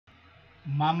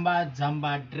Mamba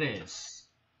Jamba dress.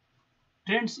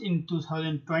 Trends in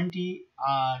 2020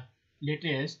 are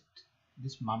latest.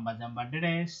 This Mamba Jamba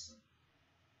dress.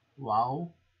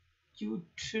 Wow, cute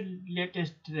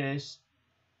latest dress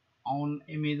on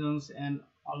Amazon and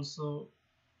also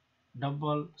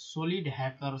double solid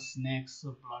hackers necks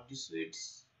bloody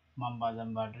sweets. Mamba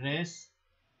Jamba dress.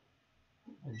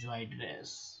 Joy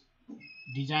dress.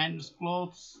 Designers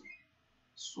clothes.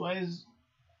 Swiss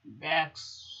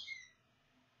bags.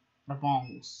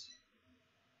 Rabongs.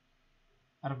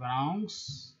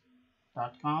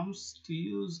 Urbanongs.coms to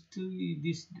use to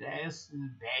this dress is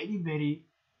very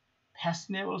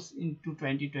fashionable into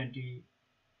 2020.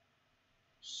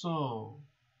 So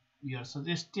you are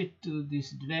suggested to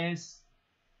this dress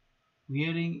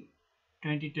wearing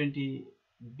 2020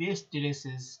 best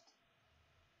dresses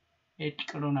at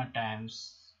corona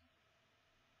times,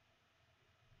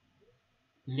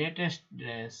 latest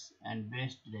dress and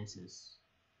best dresses.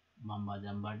 Mamba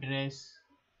Jamba dress,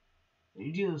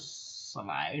 reduce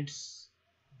slides.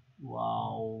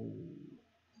 Wow,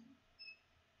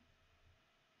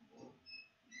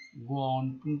 go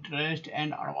on Pinterest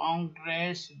and around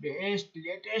dress, best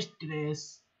latest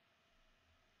dress,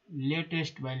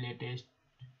 latest by latest.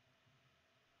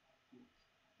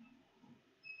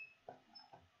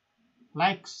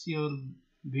 Likes your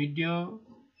video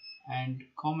and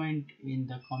comment in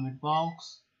the comment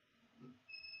box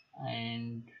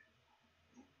and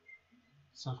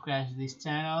subscribe these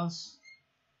channels.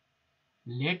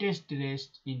 Latest dress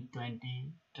in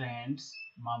 20 trends,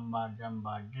 Mamba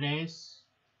Jamba dress,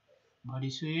 body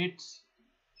suits,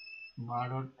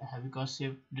 borrowed hibiscus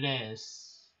shaped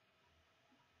dress,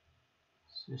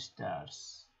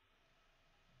 sisters.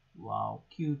 Wow,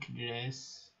 cute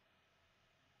dress,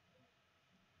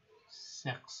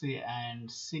 sexy and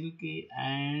silky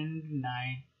and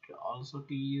night also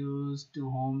to use to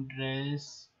home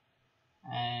dress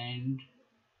and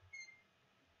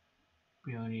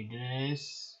peony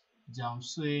dress,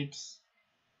 jumpsuits,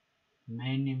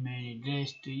 many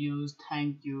dress to use.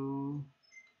 Thank you.